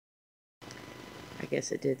I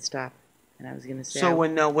guess it did stop. And I was going to say... So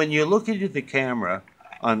when you look into the camera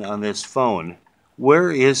on this phone,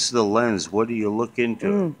 where is the lens? What do you look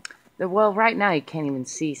into? Well, right now you can't even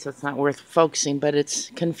see, so it's not worth focusing, but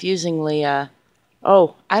it's confusingly...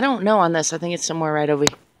 oh, I don't know on this. I think it's somewhere right over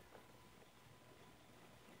here.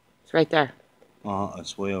 It's right there.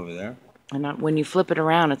 It's way over there. And when you flip it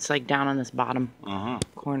around, it's like down on this bottom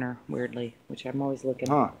corner, weirdly, which I'm always looking.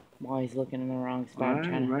 I'm always looking in the wrong spot.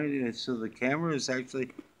 Right. So the camera is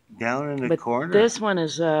actually down in the corner. This one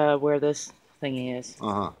is where this thingy is.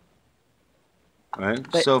 Right.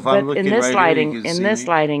 But, so if I'm looking in this right lighting, here, you can see me?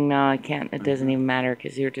 lighting, no, I can't. It doesn't even matter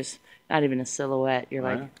because you're just not even a silhouette. You're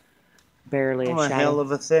like barely a shadow. A hell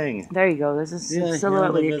of a thing. There you go. There's a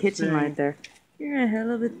silhouette with your kitchen light there. You're a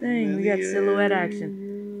hell of a thing. We got silhouette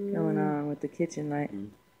action going on with the kitchen light.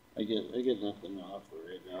 I get nothing to offer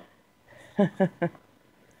right now.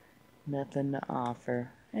 Nothing to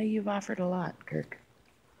offer. Hey, you've offered a lot, Kirk.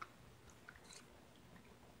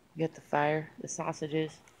 You got the fire, the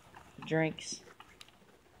sausages, the drinks,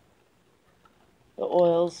 the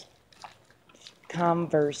oils,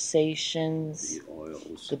 conversations,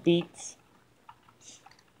 the beats,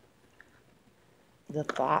 the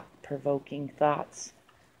thought-provoking thoughts.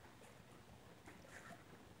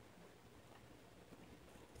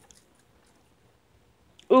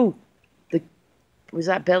 Ooh, was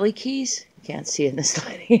that belly keys? You can't see it in this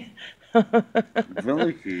lighting.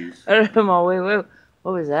 Belly keys? I don't know. Wait.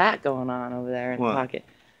 What was that going on over there in the pocket?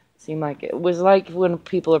 Seemed like it was like when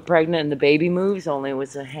people are pregnant and the baby moves, only it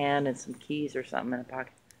was a hand and some keys or something in a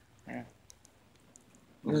pocket. Yeah.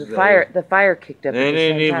 The fire kicked up. That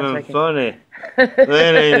ain't even funny.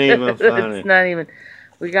 That ain't even funny. It's not even.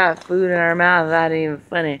 We got food in our mouth. That ain't even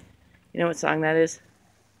funny. You know what song that is?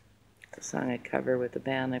 The song I cover with the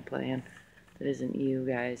band I play in. That isn't you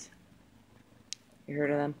guys. You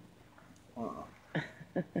heard of them? Oh,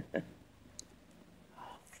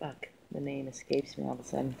 fuck. The name escapes me all of a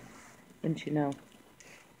sudden. Wouldn't you know?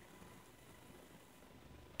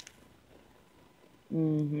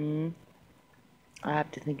 I'll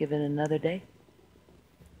have to think of it another day.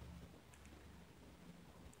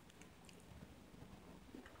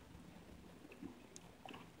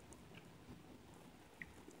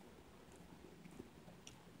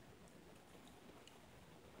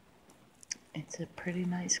 It's a pretty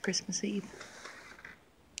nice Christmas Eve.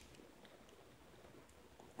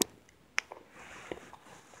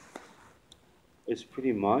 It's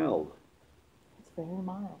pretty mild. It's very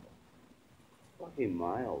mild. Fucking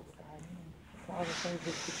mild. All the things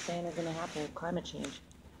we keep saying are going to happen with climate change.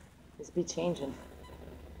 It's be changing.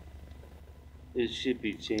 It should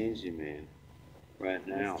be changing, man. Right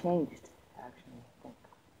now. It's changed, actually. I think.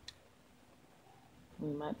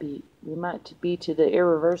 We might be to the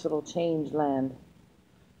irreversible change land.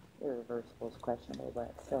 Irreversible is questionable,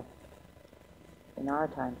 but still. In our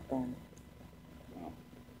time span.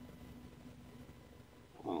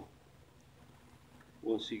 Well,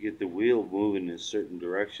 once you get the wheel moving in a certain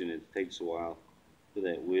direction, it takes a while for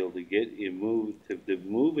that wheel to get you to move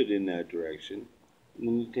it in that direction, and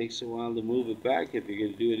then it takes a while to move it back if you're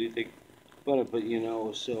going to do anything. But you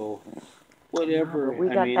know, so whatever. We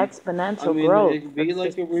got exponential growth. Be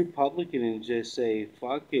like a Republican and just say,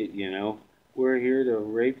 "Fuck it," you know. We're here to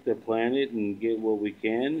rape the planet and get what we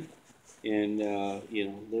can, and you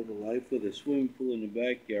know, live a life with a swimming pool in the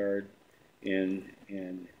backyard. And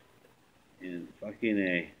fucking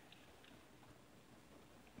A.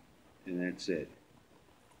 And that's it.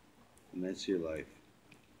 And that's your life.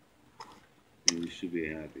 And you should be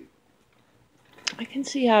happy. I can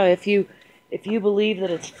see how if you believe that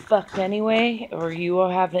it's fucked anyway, or you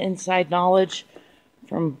have inside knowledge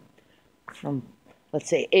from let's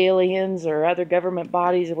say aliens or other government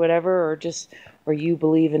bodies or whatever, or you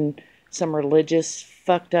believe in some religious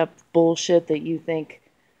fucked up bullshit that you think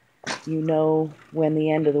you know when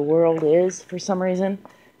the end of the world is for some reason,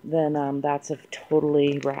 then that's a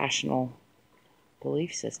totally rational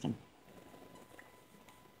belief system.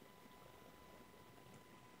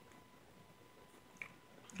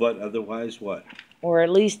 But otherwise, what? Or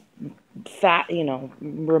at least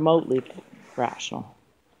remotely rational.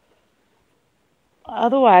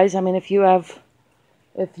 Otherwise, I mean, if you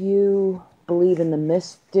believe in the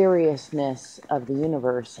mysteriousness of the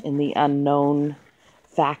universe, in the unknown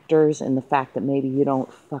factors, and the fact that maybe you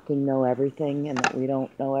don't fucking know everything, and that we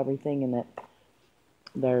don't know everything, and that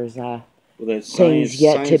there's things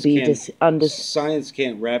yet to be science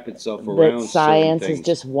can't wrap itself around. That science is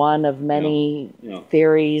just one of many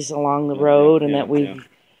theories along the road, and that we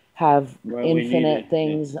have infinite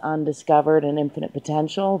things undiscovered and infinite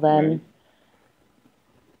potential. Then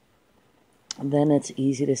then it's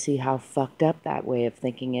easy to see how fucked up that way of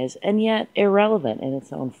thinking is, and yet irrelevant in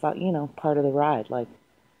its own, part of the ride, like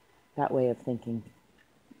that way of thinking.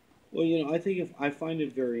 Well, I think I find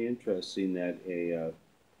it very interesting that a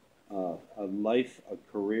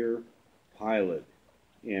career pilot,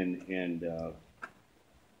 and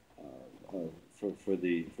for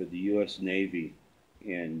the U.S. Navy,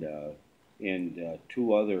 and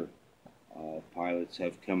two other pilots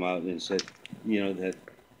have come out and said, that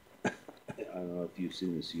I don't know if you've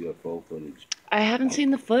seen this UFO footage. I haven't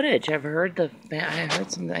seen the footage. I heard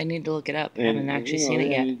something. I need to look it up. I haven't actually seen it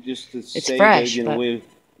yet. Just to It's say fresh, that but we've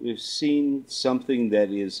seen something that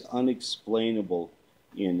is unexplainable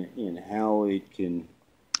in how it can.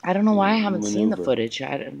 I don't know why I haven't seen the maneuver. footage.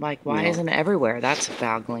 Why isn't it everywhere? That's a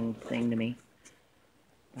boggling thing to me.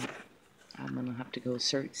 But I'm gonna have to go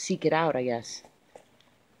seek it out, I guess.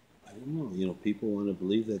 I don't know. People want to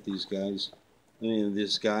believe that these guys. I mean,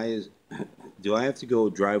 this guy is. Do I have to go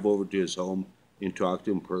drive over to his home and talk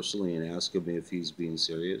to him personally and ask him if he's being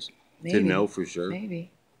serious? Maybe. To know for sure?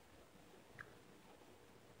 Maybe.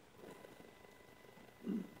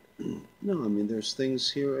 No, I mean, there's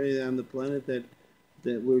things here on the planet that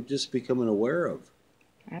we're just becoming aware of.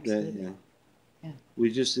 Absolutely. That, yeah.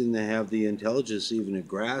 We just didn't have the intelligence even to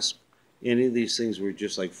grasp any of these things. Were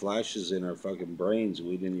just like flashes in our fucking brains.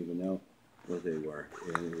 We didn't even know what they were.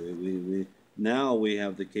 And now we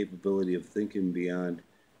have the capability of thinking beyond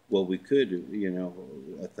what we could,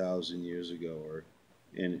 1,000 years ago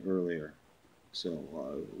and earlier.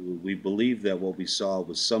 So we believe that what we saw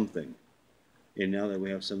was something. And now that we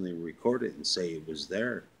have something to record it and say it was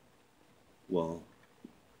there, well,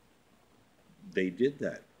 they did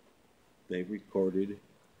that. They recorded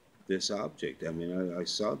this object. I mean, I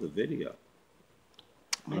saw the video.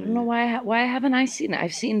 I don't know why haven't I seen it?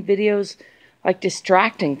 I've seen videos like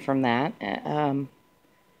distracting from that.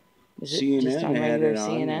 Is it just on regular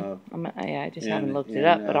CNN? I just haven't looked it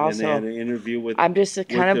up, but also and they had an interview with. I'm just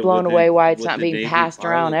kind of blown away why it's not being passed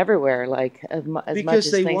around everywhere, like as much as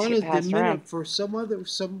things get passed around. For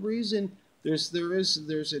some reason, there's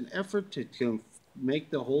an effort to make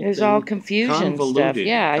the whole There's thing all confusion convoluted. stuff.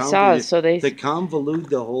 Yeah, I saw it. So they convolute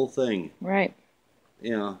the whole thing. Right.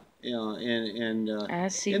 Yeah, and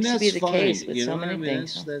As seems and to that's be the fine. case with so many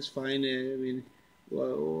things. That's fine. I mean,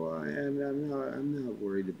 well, I'm not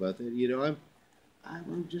worried about that.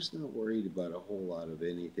 I'm just not worried about a whole lot of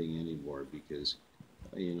anything anymore because,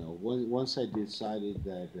 once I decided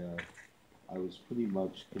that I was pretty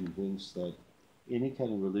much convinced that any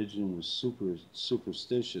kind of religion was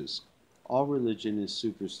superstitious. All religion is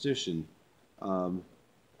superstition. I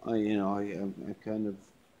kind of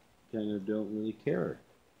don't really care.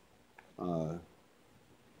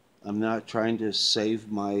 I'm not trying to save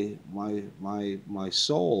my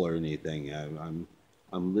soul or anything. I'm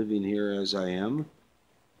living here as I am,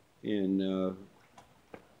 and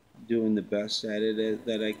doing the best at it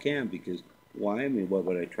that I can. Because why? I mean, what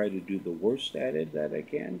would I try to do the worst at it that I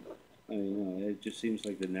can? I mean, it just seems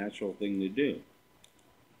like the natural thing to do.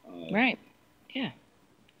 Right. Yeah.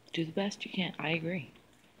 Do the best you can. I agree.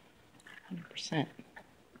 100%.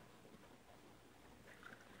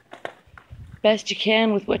 Best you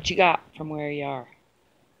can with what you got from where you are.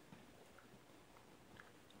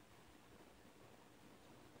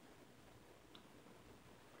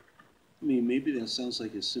 I mean, maybe that sounds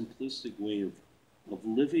like a simplistic way of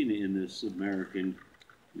living in this American,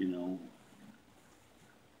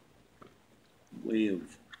 way of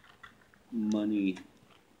money.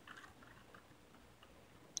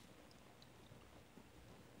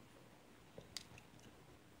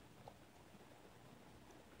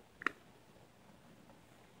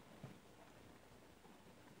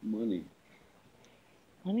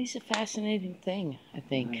 Money's a fascinating thing, I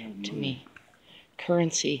think, to me.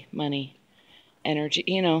 Currency, money, energy.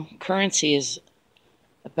 Currency is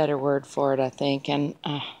a better word for it, I think. And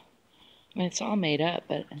I mean, it's all made up,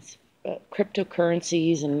 but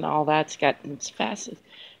cryptocurrencies and all it's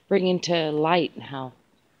bringing to light how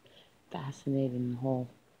fascinating the whole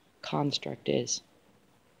construct is.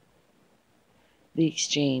 The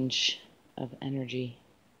exchange of energy.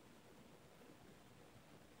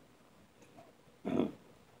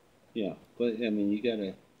 Yeah, but I mean, you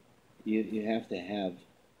have to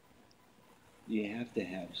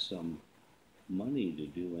have some money to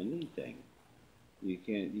do anything. You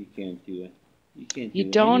can't do it. You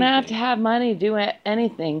don't have to have money to do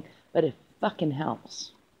anything, but it fucking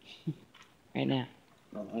helps. Right now.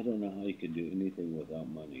 Well, I don't know how you can do anything without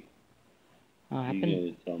money. Oh, You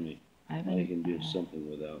gotta tell me how you can do something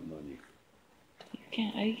without money.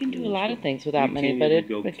 You can do a lot of things without money, but it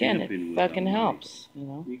fucking helps, you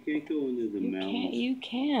know. You can't go into the mountains. You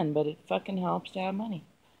can, but it fucking helps to have money.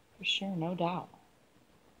 For sure, no doubt.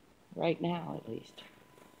 Right now, at least.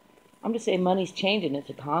 I'm just saying money's changing. It's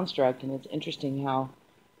a construct, and it's interesting how,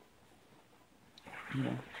 you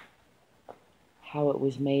know, how it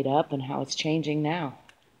was made up and how it's changing now.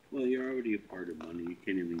 Well, you're already a part of money. You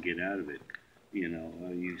can't even get out of it. You know,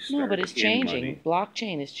 you start No, but it's changing. Money.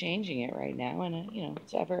 Blockchain is changing it right now, and you know,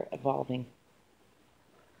 it's ever evolving.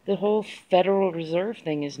 The whole Federal Reserve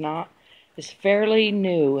thing is fairly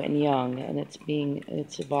new and young, and it's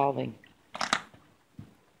evolving.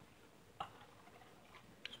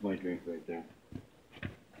 It's my drink right there.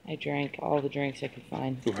 I drank all the drinks I could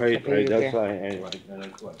find. Right. That's why I had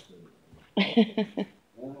that question.